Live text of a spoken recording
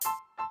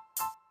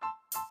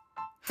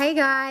Hey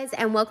guys,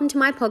 and welcome to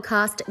my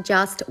podcast,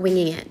 Just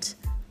Winging It.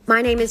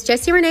 My name is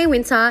Jessie Renee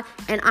Winter,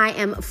 and I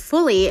am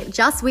fully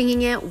just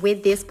winging it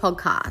with this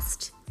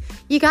podcast.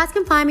 You guys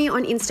can find me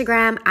on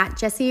Instagram at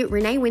Jessie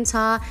Renee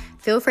Winter.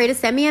 Feel free to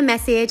send me a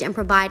message and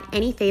provide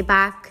any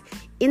feedback.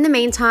 In the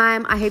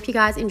meantime, I hope you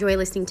guys enjoy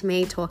listening to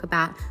me talk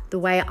about the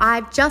way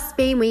I've just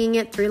been winging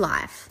it through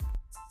life.